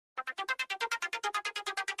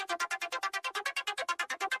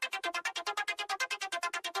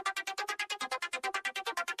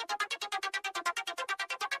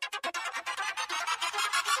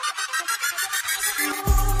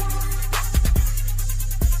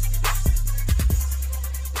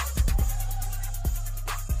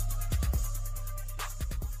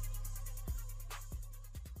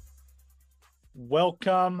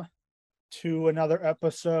Welcome to another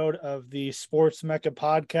episode of the Sports Mecca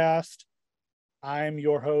podcast. I'm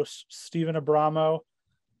your host, Stephen Abramo.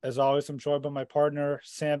 As always, I'm joined by my partner,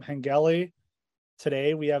 Sam Hengeli.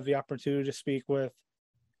 Today, we have the opportunity to speak with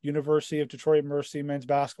University of Detroit Mercy men's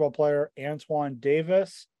basketball player, Antoine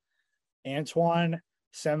Davis. Antoine,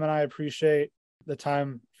 Sam and I appreciate the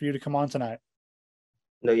time for you to come on tonight.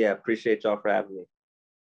 Appreciate y'all for having me.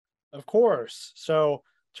 Of course. So,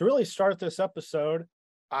 to really start this episode,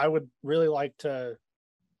 I would really like to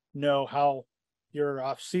know how your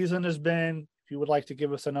off season has been. If you would like to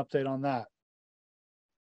give us an update on that.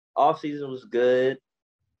 Off season was good.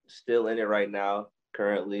 Still in it right now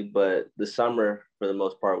currently, but the summer for the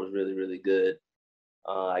most part was really, really good.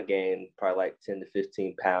 I gained probably like 10 to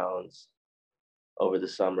 15 pounds over the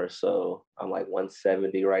summer. So I'm like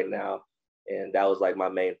 170 right now. And that was like my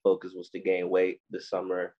main focus was to gain weight this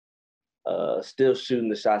summer. Still shooting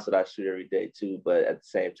the shots that I shoot every day too, but at the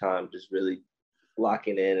same time, just really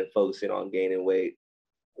locking in and focusing on gaining weight.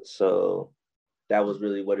 So that was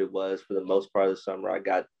really what it was for the most part of the summer.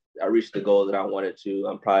 I reached the goal that I wanted to.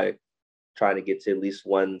 I'm probably trying to get to at least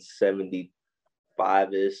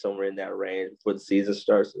 175-ish, somewhere in that range before the season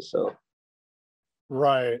starts. And so.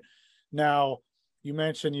 Right. Now, you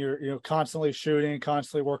mentioned you're constantly shooting,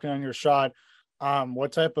 constantly working on your shot.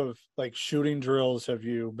 What type of like shooting drills have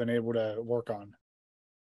you been able to work on?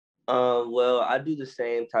 Well, I do the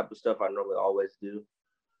same type of stuff I normally always do.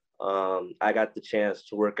 I got the chance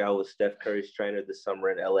to work out with Steph Curry's trainer this summer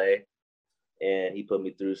in LA, and he put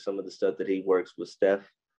me through some of the stuff that he works with Steph.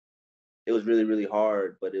 It was really, really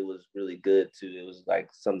hard, but it was really good too. It was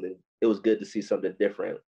like it was good to see something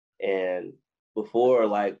different. And before,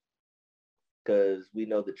 because we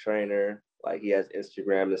know the trainer, like he has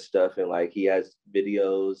Instagram and stuff, and like he has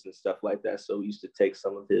videos and stuff like that. So we used to take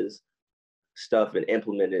some of his stuff and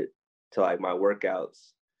implement it to like my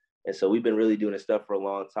workouts. And so we've been really doing this stuff for a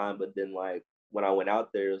long time. But then like when I went out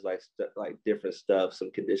there, it was like different stuff,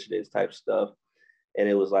 some conditioning type stuff. And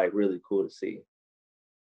it was like really cool to see.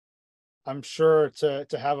 I'm sure to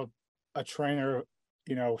have a trainer,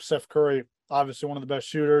 Steph Curry, obviously one of the best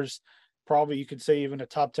shooters, probably you could say even a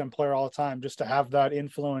top 10 player all the time, just to have that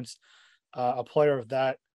influence, a player of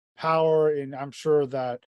that power. And I'm sure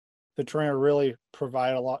that the trainer really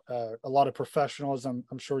provided a lot of professionalism.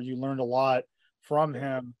 I'm sure you learned a lot from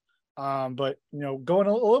him. But going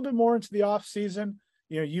a little bit more into the off season,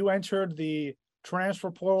 you entered the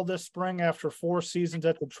transfer portal this spring after 4 seasons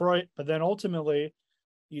at Detroit, but then ultimately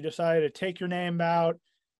you decided to take your name out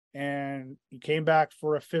and you came back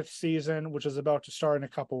for a 5th season, which is about to start in a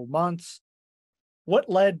couple of months. What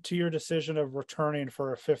led to your decision of returning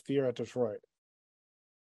for a 5th year at Detroit?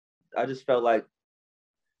 I just felt like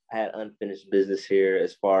I had unfinished business here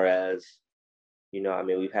as far as,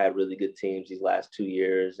 we've had really good teams these last 2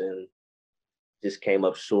 years and just came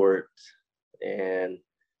up short and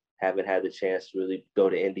haven't had the chance to really go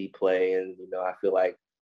to Indy play. And, I feel like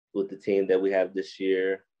with the team that we have this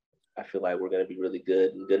year, I feel like we're going to be really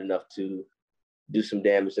good and good enough to do some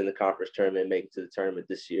damage in the conference tournament and make it to the tournament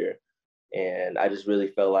this year. And I just really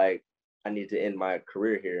felt like I need to end my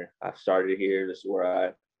career here. I started here. This is where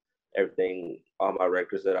all my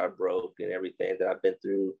records that I broke and everything that I've been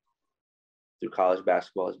through college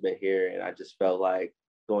basketball has been here. And I just felt like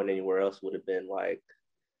going anywhere else would have been like,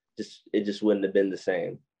 it just wouldn't have been the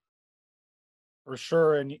same. For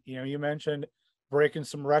sure. And, you mentioned breaking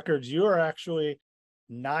some records. You are actually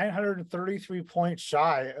 933 points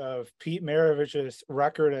shy of Pete Maravich's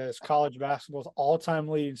record as college basketball's all-time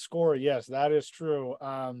leading scorer. Yes, that is true.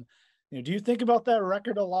 Do you think about that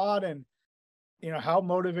record a lot? And, how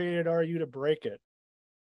motivated are you to break it?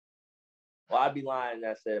 Well, I'd be lying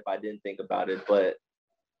that said if I didn't think about it, but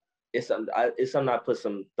it's something I put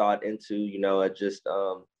some thought into.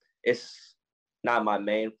 It's not my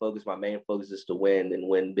main focus. My main focus is to win and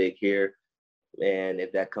win big here. And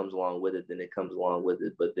if that comes along with it, then it comes along with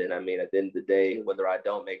it. But then, at the end of the day, whether I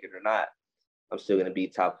don't make it or not, I'm still going to be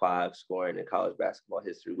top 5 scoring in college basketball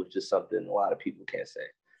history, which is something a lot of people can't say.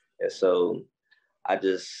 And so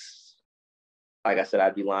like I said,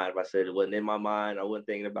 I'd be lying if I said it wasn't in my mind. I wasn't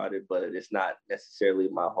thinking about it, but it's not necessarily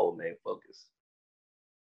my whole main focus.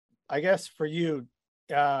 I guess for you,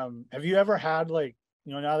 have you ever had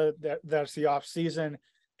now that's the off season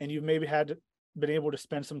and you've maybe been able to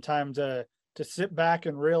spend some time to sit back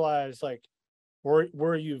and realize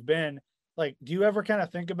where you've been, do you ever kind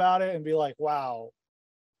of think about it and be like, wow,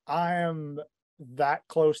 I am that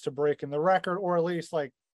close to breaking the record, or at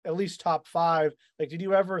least top five? Like, did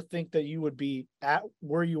you ever think that you would be at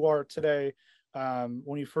where you are today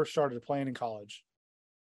when you first started playing in college?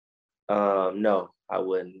 No, I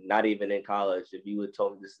wouldn't. Not even in college. If you would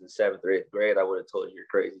told me this in seventh or eighth grade, I would have told you you're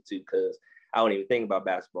crazy too, because I wouldn't even think about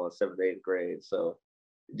basketball in seventh or eighth grade. So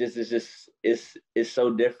it's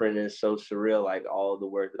so different and so surreal. Like all the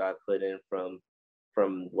work that I put in from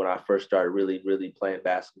when I first started really playing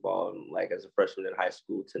basketball, and like as a freshman in high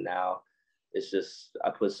school to now, it's just I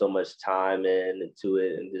put so much time into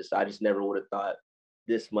it, and I just never would have thought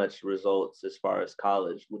this much results as far as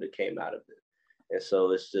college would have came out of it. And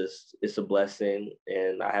so it's a blessing,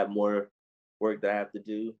 and I have more work that I have to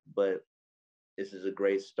do, but this is a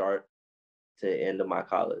great start to the end of my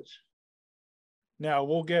college. Now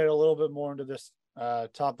we'll get a little bit more into this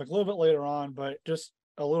topic a little bit later on, but just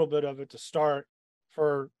a little bit of it to start.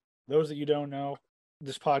 For those that you don't know,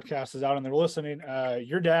 this podcast is out and they're listening.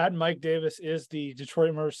 Your dad, Mike Davis, is the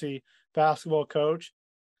Detroit Mercy basketball coach.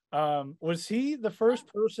 Was he the first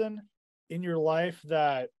person in your life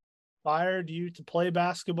that inspired you to play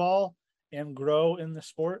basketball and grow in the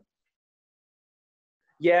sport?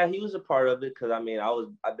 Yeah, he was a part of it because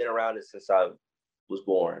I've been around it since I was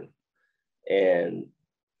born, and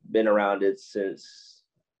been around it since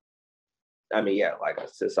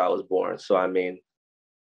since I was born. So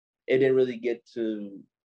it didn't really get to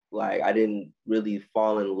I didn't really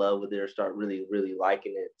fall in love with it or start really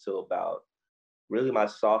liking it till about really my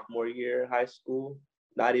sophomore year in high school.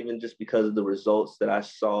 Not even just because of the results that I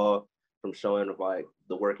saw from showing of like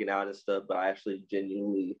the working out and stuff, but I actually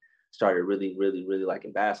genuinely started really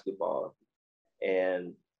liking basketball.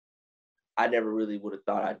 And I never really would have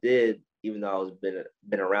thought I did, even though I was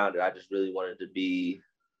been around it. I just really wanted to be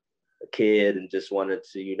a kid and just wanted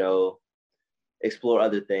to, explore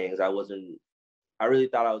other things. I really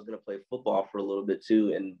thought I was going to play football for a little bit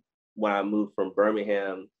too. And when I moved from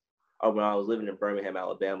Birmingham, or when I was living in Birmingham,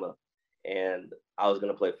 Alabama, and I was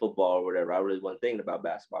going to play football or whatever, I really wasn't thinking about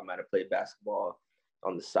basketball. I might have played basketball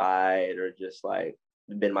on the side or just like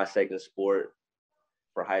been my second sport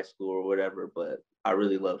for high school or whatever, but I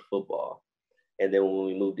really loved football. And then when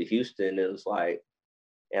we moved to Houston, it was like,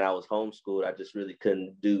 and I was homeschooled, I just really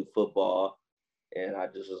couldn't do football. And I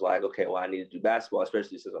just was like, okay, well, I need to do basketball,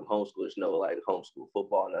 especially since I'm homeschooled. There's no like homeschool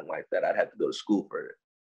football, nothing like that. I'd have to go to school for it.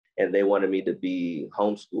 And they wanted me to be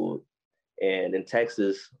homeschooled. And in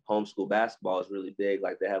Texas, homeschool basketball is really big.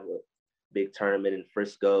 Like they have a big tournament in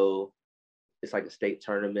Frisco. It's like a state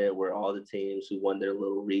tournament where all the teams who won their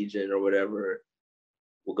little region or whatever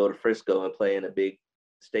will go to Frisco and play in a big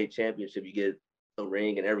state championship. You get a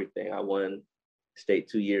ring and everything. I won state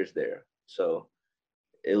 2 years there. So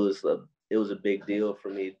it was a big deal for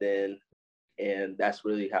me then. And that's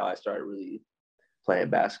really how I started really playing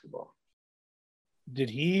basketball. Did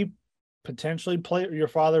he potentially your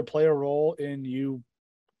father play a role in you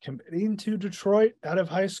committing to Detroit out of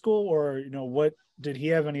high school, or what did he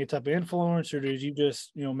have any type of influence, or did you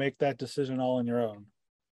just make that decision all on your own?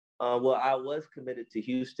 Well, I was committed to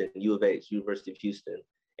Houston, U of H, University of Houston,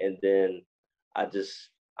 and then I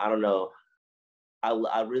don't know.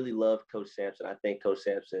 I really love Coach Sampson. I think Coach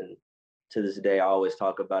Sampson, to this day, I always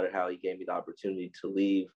talk about it, how he gave me the opportunity to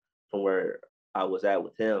leave from where I was at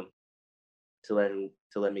with him to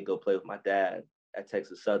let me go play with my dad at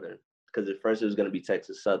Texas Southern. Because at first it was going to be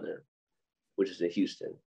Texas Southern, which is in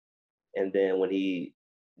Houston. And then when he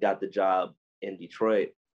got the job in Detroit,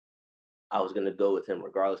 I was going to go with him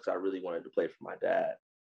regardless because I really wanted to play for my dad.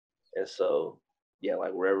 And so, yeah,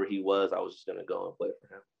 like wherever he was, I was just going to go and play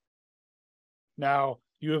for him. Now,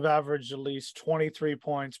 you have averaged at least 23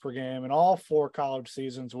 points per game in all 4 college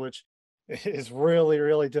seasons, which is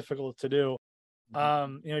really difficult to do.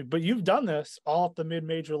 But you've done this all at the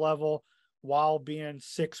mid-major level while being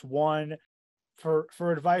 6'1".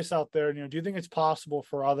 For advice out there, do you think it's possible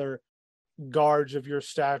for other guards of your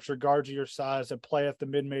stature, guards of your size that play at the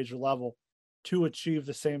mid-major level to achieve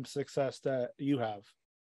the same success that you have?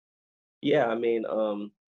 Yeah,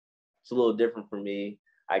 it's a little different for me.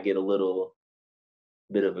 I get a little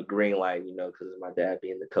bit of a green light, because of my dad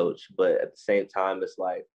being the coach. But at the same time, it's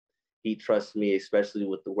like he trusts me, especially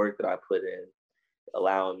with the work that I put in,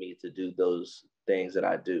 allowing me to do those things that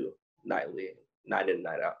I do nightly, night in,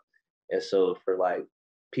 night out. And so for like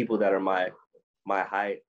people that are my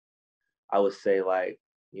height, I would say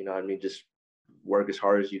just work as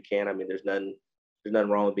hard as you can. There's nothing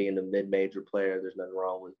wrong with being a mid-major player. There's nothing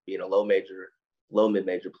wrong with being a low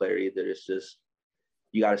mid-major player either. It's just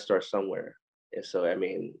you got to start somewhere. And so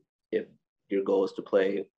if your goal is to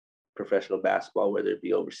play professional basketball, whether it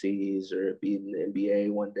be overseas or be in the NBA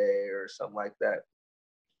one day or something like that,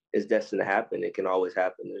 it's destined to happen. It can always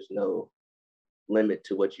happen. There's no limit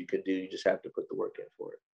to what you can do. You just have to put the work in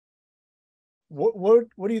for it.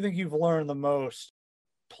 What do you think you've learned the most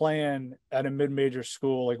playing at a mid-major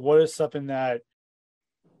school? Like, what is something that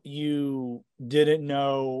you didn't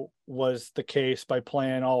know was the case by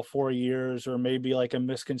playing all 4 years, or maybe like a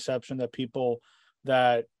misconception that people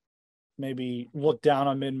that maybe look down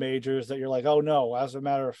on mid-majors, that you're like, oh no, as a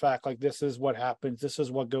matter of fact, like this is what happens, this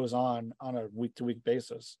is what goes on a week-to-week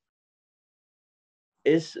basis?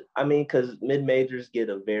 Because mid majors get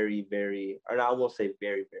a very, very, or I won't say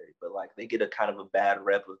very, very, but like they get a kind of a bad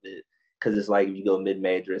rep of it, because it's like if you go mid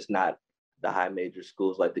major, it's not the high major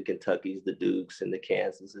schools like the Kentuckys, the Dukes, and the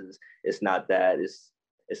Kansases. It's not that. It's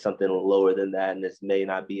something lower than that, and it may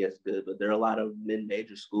not be as good. But there are a lot of mid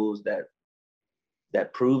major schools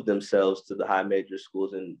that prove themselves to the high major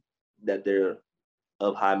schools, and that they're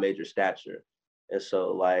of high major stature. And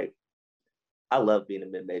so, like, I love being a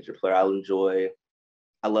mid major player.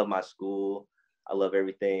 I love my school. I love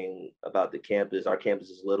everything about the campus. Our campus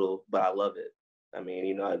is little, but I love it. I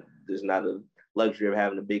mean, there's not a luxury of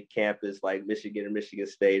having a big campus like Michigan or Michigan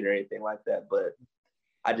State or anything like that. But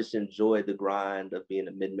I just enjoy the grind of being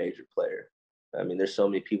a mid-major player. I mean, there's so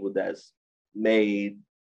many people that's made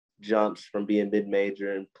jumps from being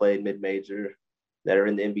mid-major and played mid-major that are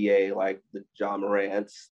in the NBA, like the John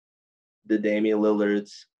Morants, the Damian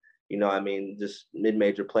Lillards, just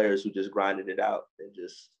mid-major players who just grinded it out, and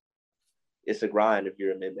just, it's a grind if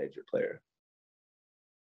you're a mid-major player.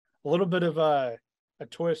 A little bit of a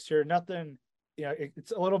twist here, nothing,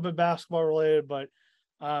 it's a little bit basketball related, but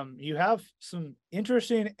you have some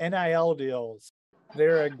interesting NIL deals.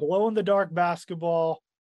 They're a glow-in-the-dark basketball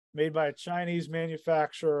made by a Chinese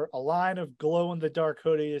manufacturer, a line of glow-in-the-dark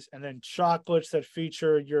hoodies, and then chocolates that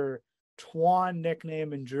feature your Twan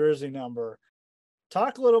nickname and jersey number.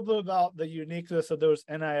 Talk a little bit about the uniqueness of those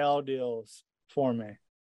NIL deals for me.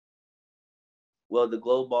 Well, the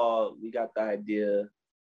glow ball, we got the idea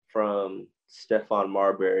from Stefan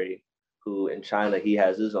Marbury, who in China, he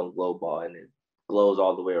has his own glow ball and it glows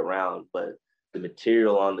all the way around. But the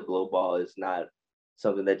material on the glow ball is not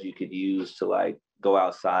something that you could use to like go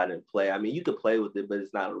outside and play. I mean, you could play with it, but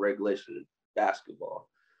it's not a regulation basketball.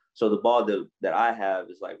 So the ball that I have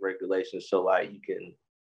is like regulation. So like you can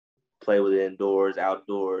play with it indoors,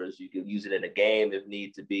 outdoors. You can use it in a game if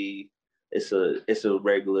need to be. It's a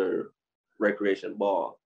regular recreation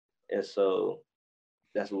ball. And so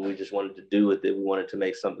that's what we just wanted to do with it. We wanted to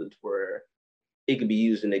make something where it could be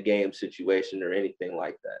used in a game situation or anything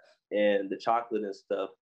like that. And the chocolate and stuff,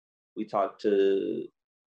 we talked to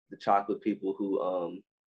the chocolate people who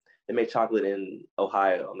they make chocolate in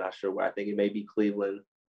Ohio. I'm not sure where. I think it may be Cleveland,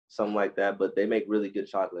 something like that. But they make really good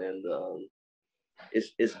chocolate, and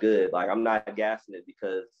it's good. Like, I'm not gassing it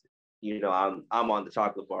because I'm on the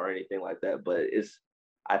chocolate bar or anything like that. But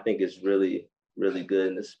I think it's really, really good,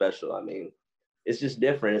 and it's special. I mean, it's just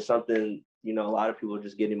different. It's something, a lot of people are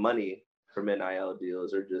just getting money from NIL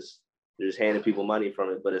deals, or they're just handing people money from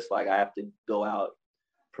it. But it's like I have to go out,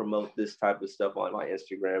 promote this type of stuff on my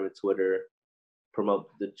Instagram and Twitter, promote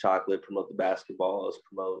the chocolate, promote the basketballs,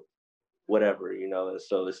 promote whatever, And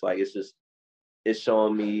so it's like, it's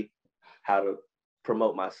showing me how to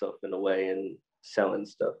promote myself in a way and selling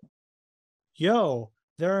stuff. Yo,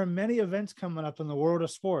 there are many events coming up in the world of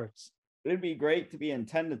sports. It'd be great to be in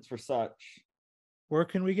attendance for such. Where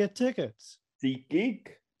can we get tickets? SeatGeek.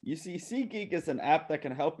 You see, SeatGeek is an app that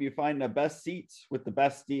can help you find the best seats with the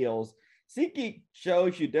best deals. SeatGeek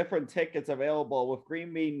shows you different tickets available, with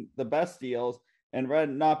green being the best deals and red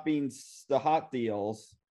not being the hot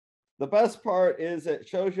deals. The best part is it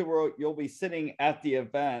shows you where you'll be sitting at the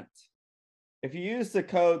event. If you use the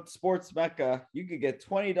code SportsMecca, you could get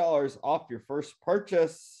 $20 off your first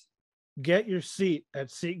purchase. Get your seat at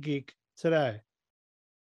SeatGeek today.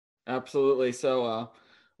 Absolutely. So,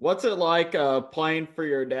 what's it like playing for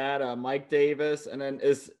your dad, Mike Davis? And then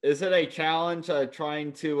is it a challenge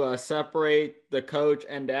trying to separate the coach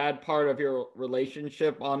and dad part of your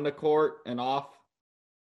relationship on the court and off?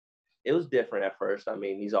 It was different at first. I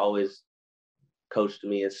mean, he's always coached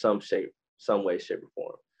me in some way, shape, or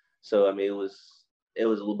form. So, I mean,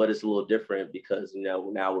 but it's a little different because,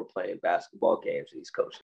 now we're playing basketball games and he's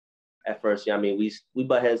coaching. At first, I mean, we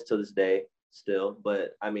butt heads to this day still,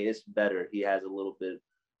 but I mean, it's better. He has a little bit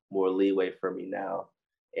more leeway for me now.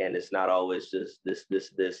 And it's not always just this.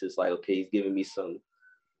 It's like, okay, he's giving me some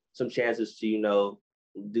chances to,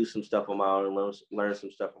 do some stuff on my own and learn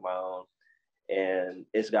some stuff on my own. And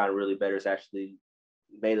it's gotten really better. It's actually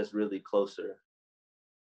made us really closer.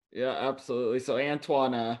 Yeah, absolutely. So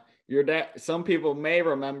Antoine, your dad, some people may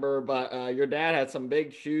remember, but your dad had some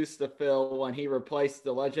big shoes to fill when he replaced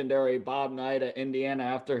the legendary Bob Knight at Indiana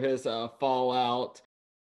after his fallout.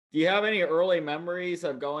 Do you have any early memories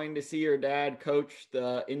of going to see your dad coach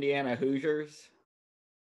the Indiana Hoosiers?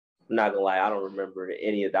 I'm not gonna lie, I don't remember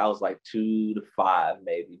any of that. I was like 2 to 5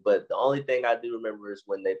 maybe. But the only thing I do remember is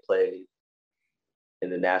when they played in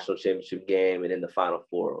the national championship game and in the Final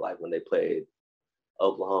Four, like when they played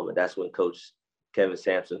Oklahoma. That's when Coach Kevin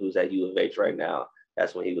Sampson, who's at U of H right now,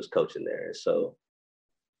 that's when he was coaching there. And so,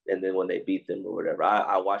 and then when they beat them or whatever,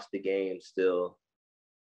 I watched the game still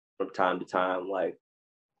from time to time. Like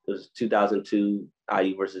it was 2002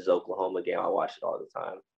 IU versus Oklahoma game. I watched it all the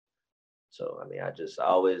time. So I mean, I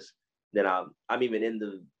always then I'm even in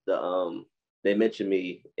the they mentioned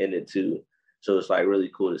me in it too. So it's like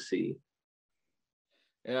really cool to see.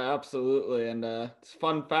 Yeah, absolutely. And it's a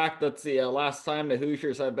fun fact that's the last time the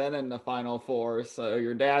Hoosiers have been in the Final Four. So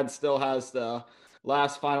your dad still has the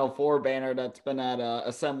last Final Four banner that's been at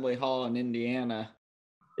Assembly Hall in Indiana.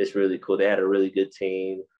 It's really cool. They had a really good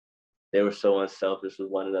team. They were so unselfish with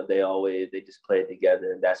one another. They just played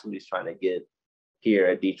together, and that's what he's trying to get here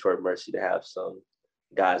at Detroit Mercy, to have some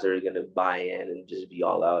guys that are going to buy in and just be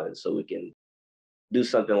all out, and so we can do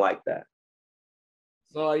something like that.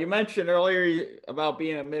 So you mentioned earlier about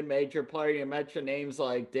being a mid-major player. You mentioned names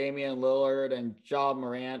like Damian Lillard and Ja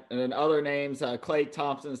Morant, and then other names, Klay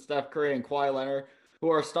Thompson, Steph Curry, and Kawhi Leonard, who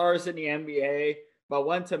are stars in the NBA, but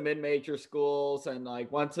went to mid-major schools and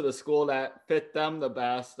like went to the school that fit them the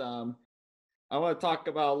best. I want to talk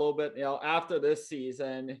about a little bit, after this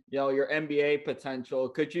season, your NBA potential.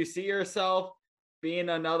 Could you see yourself being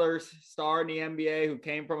another star in the NBA who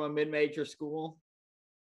came from a mid-major school?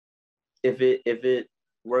 If it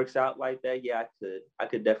works out like that, yeah, I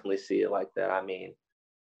could definitely see it like that. I mean,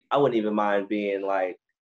 I wouldn't even mind being like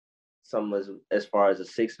some as far as a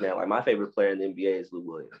six man. Like my favorite player in the NBA is Lou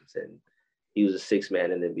Williams, and he was a six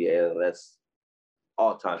man in the NBA. And that's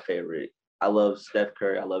all time favorite. I love Steph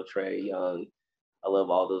Curry. I love Trae Young. I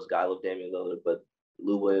love all those guys. I love Damian Lillard, but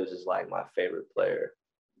Lou Williams is like my favorite player,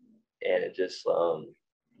 and it just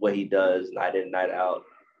what he does night in night out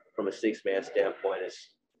from a six man standpoint is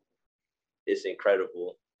it's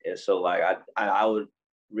incredible. And so like I would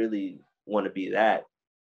really want to be that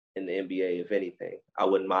in the NBA. If anything, I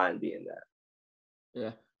wouldn't mind being that.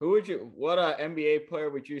 Yeah. What NBA player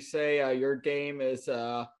would you say your game is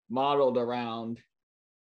modeled around?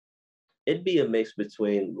 It'd be a mix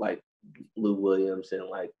between like Lou Williams and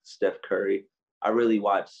like Steph Curry. I really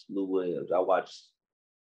watch Lou Williams. I watch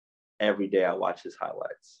every day. I watch his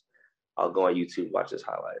highlights. I'll go on YouTube, watch his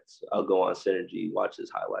highlights. I'll go on Synergy, watch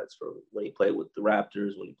his highlights from when he played with the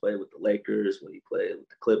Raptors, when he played with the Lakers, when he played with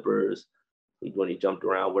the Clippers, when he jumped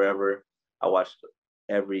around, wherever. I watched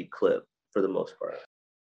every clip for the most part.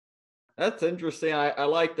 That's interesting. I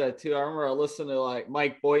like that too. I remember I listened to like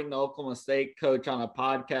Mike Boynton, the Oklahoma State coach, on a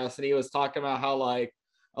podcast, and he was talking about how like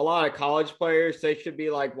a lot of college players, they should be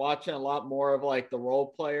like watching a lot more of like the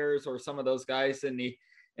role players or some of those guys in the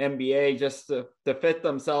NBA just to fit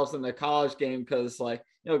themselves in the college game. Cause like,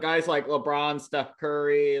 guys like LeBron, Steph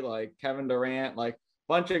Curry, like Kevin Durant, like a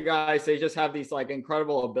bunch of guys, they just have these like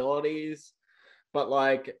incredible abilities. But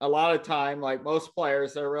like a lot of time, like most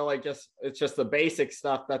players, they're really it's just the basic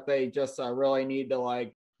stuff that they just really need to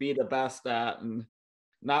like be the best at and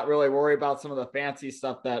not really worry about some of the fancy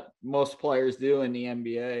stuff that most players do in the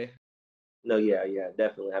NBA. No, yeah,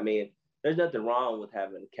 definitely. I mean, there's nothing wrong with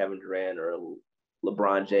having Kevin Durant or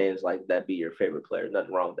LeBron James like that be your favorite player.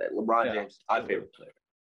 Nothing wrong with that. LeBron James is my favorite player.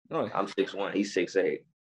 Oh, yeah. I'm 6'1", he's 6'8".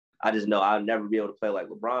 I just know I'll never be able to play like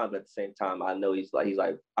LeBron, but at the same time, I know he's like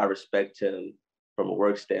I respect him from a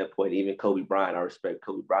work standpoint. Even Kobe Bryant, I respect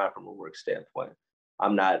Kobe Bryant from a work standpoint.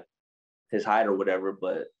 I'm not his height or whatever,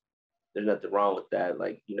 but there's nothing wrong with that.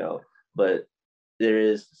 Like, but there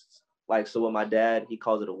is like, so with my dad, he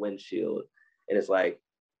calls it a windshield. And it's like,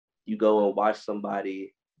 you go and watch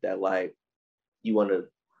somebody that like, you want to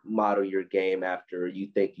model your game after, you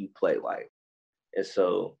think you play like. And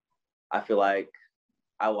so I feel like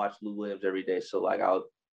I watch Lou Williams every day. So like I'll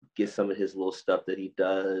get some of his little stuff that he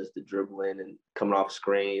does, the dribbling and coming off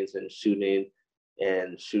screens and shooting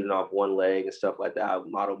off one leg and stuff like that. I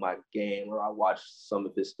model my game, or I watch some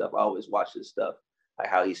of his stuff. I always watch his stuff, like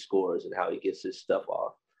how he scores and how he gets his stuff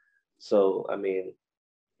off. So, I mean,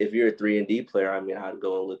 if you're a 3-and-D player, I mean, I'd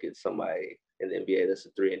go and look at somebody in the NBA that's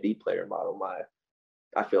a 3-and-D player, model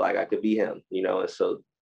I feel like I could be him, and so,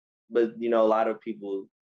 but,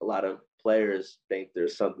 a lot of players think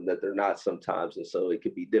there's something that they're not sometimes. And so it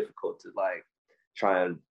could be difficult to like try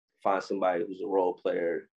and find somebody who's a role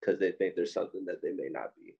player because they think there's something that they may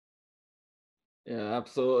not be. Yeah,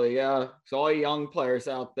 absolutely. Yeah. So all young players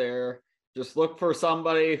out there, just look for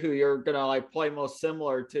somebody who you're gonna like play most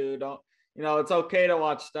similar to. Don't it's okay to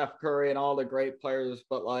watch Steph Curry and all the great players,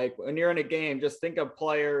 but like when you're in a game, just think of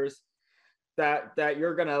players that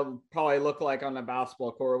you're gonna probably look like on the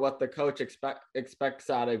basketball court, what the coach expects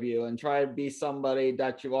out of you, and try to be somebody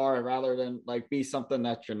that you are rather than like be something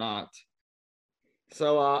that you're not.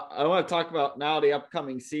 So I want to talk about now the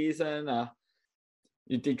upcoming season.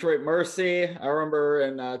 Detroit Mercy. I remember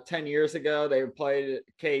in 10 years ago, they played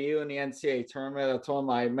KU in the NCAA tournament. That's one of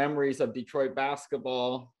my memories of Detroit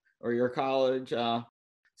basketball or your college.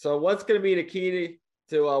 So, what's going to be the key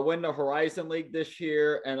to win the Horizon League this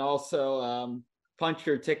year and also punch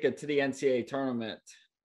your ticket to the NCAA tournament?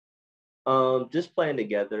 Just playing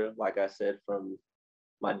together, like I said, from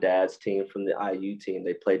my dad's team, from the IU team,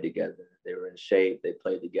 they played together. They were in shape. They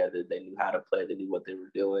played together. They knew how to play. They knew what they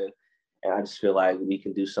were doing. And I just feel like we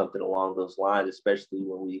can do something along those lines, especially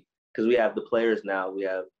because we have the players now. We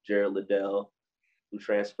have Jared Liddell, who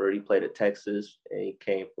transferred. He played at Texas, and he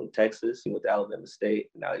came from Texas. He went to Alabama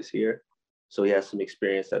State, and now he's here. So he has some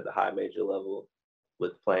experience at the high major level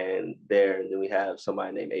with playing there. And then we have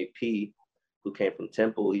somebody named AP, who came from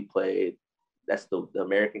Temple. He played, that's the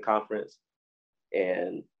American Conference.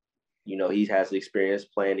 And, he has the experience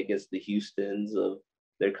playing against the Houstons of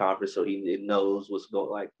their conference, so he knows what's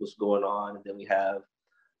going on. And then we have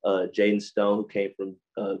Jaden Stone, who came from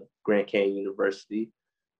Grand Canyon University,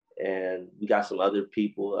 and we got some other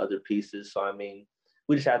people, other pieces. So I mean,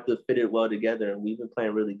 we just have to fit it well together, and we've been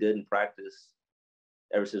playing really good in practice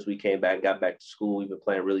ever since we came back, got back to school. We've been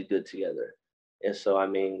playing really good together, and so I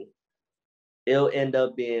mean, it'll end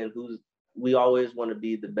up being we always want to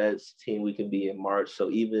be the best team we can be in March.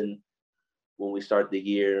 So even when we start the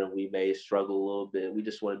year and we may struggle a little bit, we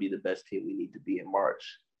just want to be the best team we need to be in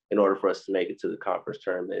March in order for us to make it to the conference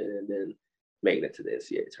tournament and then making it to the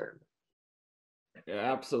NCAA tournament.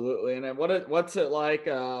 Yeah, absolutely. And then what's it like?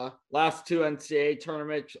 Last two NCAA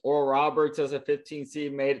tournaments, Oral Roberts as a 15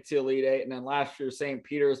 seed made it to Elite Eight, and then last year St.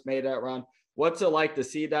 Peter's made that run. What's it like to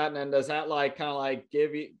see that? And then does that like kind of like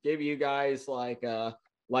give you guys like kind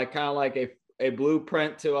of like a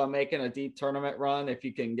blueprint to making a deep tournament run if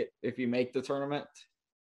you make the tournament?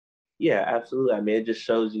 Yeah, absolutely. I mean, it just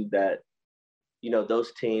shows you that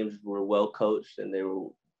those teams were well coached and they were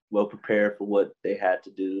well prepared for what they had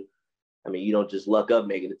to do. I mean, you don't just luck up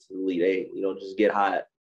making it to the Elite Eight. You don't just get hot.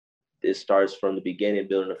 It starts from the beginning,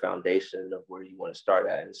 building a foundation of where you want to start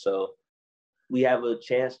at. And so we have a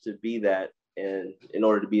chance to be that. And in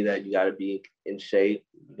order to be that, you got to be in shape.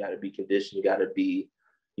 You got to be conditioned.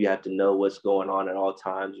 You have to know what's going on at all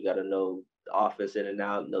times. You got to know the offense in and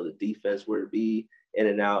out, know the defense where to be in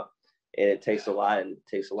and out. And it takes a lot, and it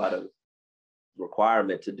takes a lot of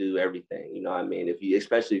requirement to do everything. I mean,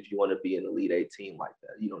 especially if you want to be an Elite Eight team like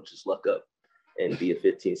that, you don't just luck up and be a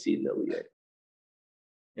 15 seed in the Elite Eight.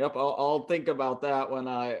 Yep, I'll think about that when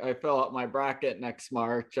I fill out my bracket next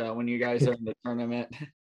March when you guys are in the tournament.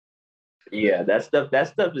 Yeah, that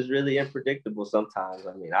stuff is really unpredictable sometimes.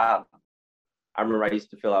 I mean, I remember I used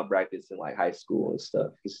to fill out brackets in like high school and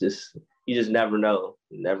stuff. It's just you just never know.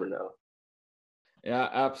 You never know. Yeah,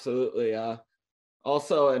 absolutely.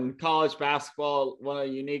 Also in college basketball, one of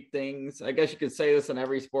the unique things, I guess you could say this in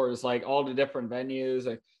every sport, is like all the different venues.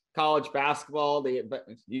 Like college basketball,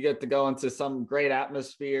 you get to go into some great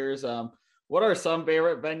atmospheres. What are some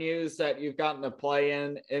favorite venues that you've gotten to play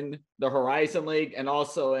in the Horizon League and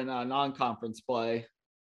also in non-conference play?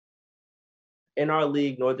 In our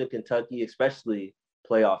league, Northern Kentucky, especially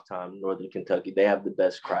playoff time, Northern Kentucky, they have the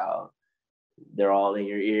best crowd. They're all in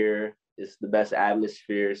your ear. It's the best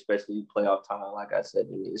atmosphere, especially playoff time. Like I said,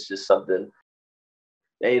 I mean, it's just something,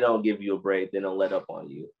 they don't give you a break. They don't let up on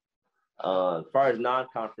you. As far as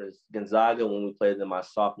non-conference, Gonzaga, when we played them my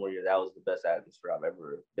sophomore year, that was the best atmosphere I've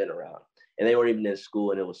ever been around. And they weren't even in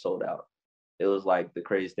school, and it was sold out. It was like the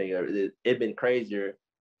craziest thing ever. It'd been crazier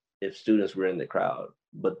if students were in the crowd,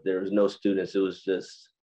 but there was no students. It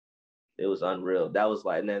was unreal. That was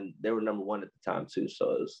like, and then they were number one at the time too.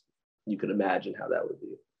 So you could imagine how that would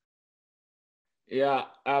be. Yeah,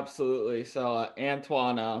 absolutely. So,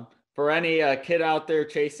 Antoine, for any kid out there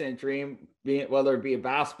chasing a dream, whether it be a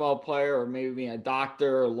basketball player or maybe being a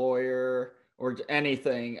doctor or lawyer or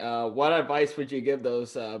anything, what advice would you give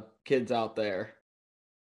those kids out there?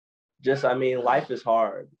 I mean, life is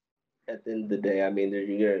hard at the end of the day. I mean,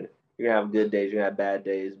 you're gonna have good days, you're gonna have bad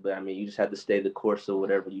days, but I mean, you just have to stay the course of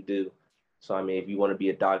whatever you do. So I mean, if you want to be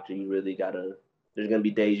a doctor, you really gotta. There's gonna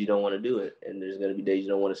be days you don't want to do it, and there's gonna be days you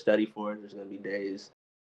don't want to study for it. There's gonna be days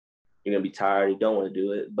you're gonna be tired, you don't want to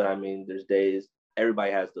do it. But I mean, there's days.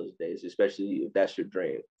 Everybody has those days, especially if that's your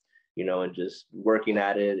dream. and just working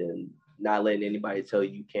at it and not letting anybody tell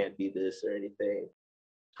you can't be this or anything.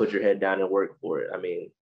 Put your head down and work for it. I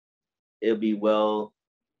mean, it'll be well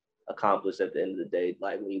accomplished at the end of the day.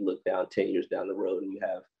 Like when you look down 10 years down the road and you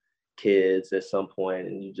have kids at some point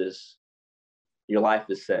and your life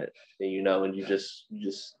is set and, and you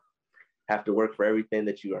just have to work for everything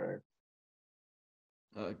that you earn.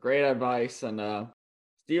 Great advice. And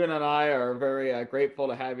Steven and I are very grateful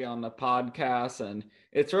to have you on the podcast. And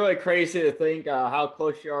it's really crazy to think how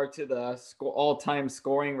close you are to the all-time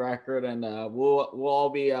scoring record. And we'll all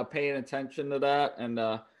be paying attention to that. And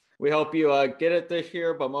we hope you get it this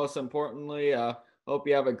year. But most importantly, hope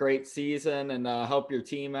you have a great season and help your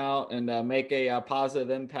team out and make a positive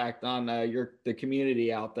impact on the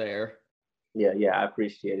community out there. Yeah, I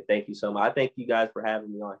appreciate it. Thank you so much. I thank you guys for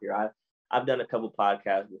having me on here. I've done a couple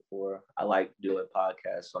podcasts before. I like doing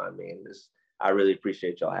podcasts. So, I really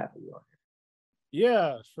appreciate y'all having me on here.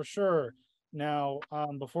 Yeah, for sure. Now,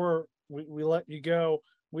 before we let you go,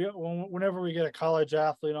 whenever we get a college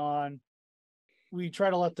athlete on, we try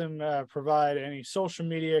to let them provide any social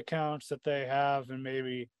media accounts that they have. And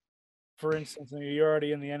maybe, for instance, you're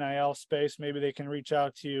already in the NIL space, maybe they can reach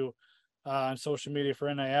out to you on social media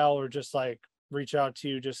for NIL, or just like reach out to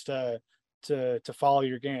you just to follow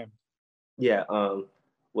your game. Yeah.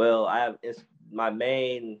 Well, it's my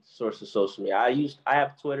main source of social media. I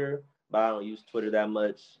have Twitter, but I don't use Twitter that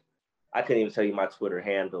much. I couldn't even tell you my Twitter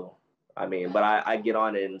handle. But I get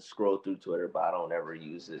on it and scroll through Twitter, but I don't ever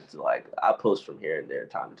use it. I post from here and there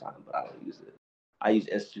time to time, but I don't use it. I use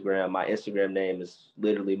Instagram. My Instagram name is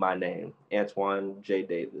literally my name, Antoine J.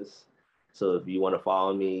 Davis. So if you want to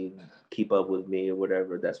follow me, keep up with me or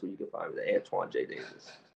whatever, that's where you can find me, Antoine J.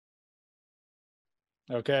 Davis.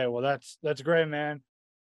 Okay, well that's great, man.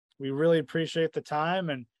 We really appreciate the time,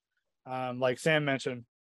 and like Sam mentioned,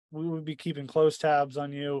 we would be keeping close tabs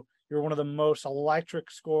on you. You're one of the most electric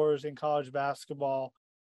scorers in college basketball.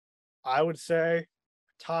 I would say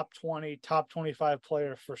top 20, top 25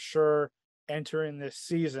 player for sure entering this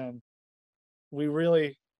season. We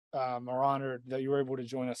really are honored that you were able to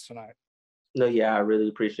join us tonight. No, yeah, I really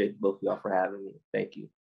appreciate both of y'all for having me. Thank you.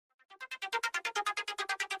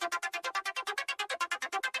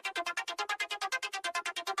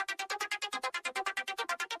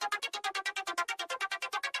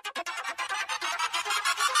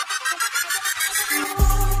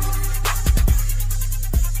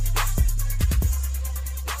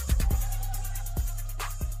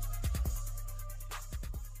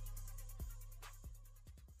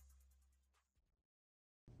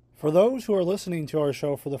 For those who are listening to our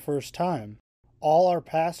show for the first time, all our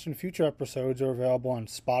past and future episodes are available on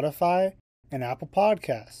Spotify and Apple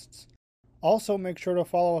Podcasts. Also, make sure to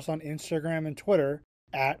follow us on Instagram and Twitter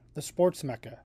 @TheSportsMecca.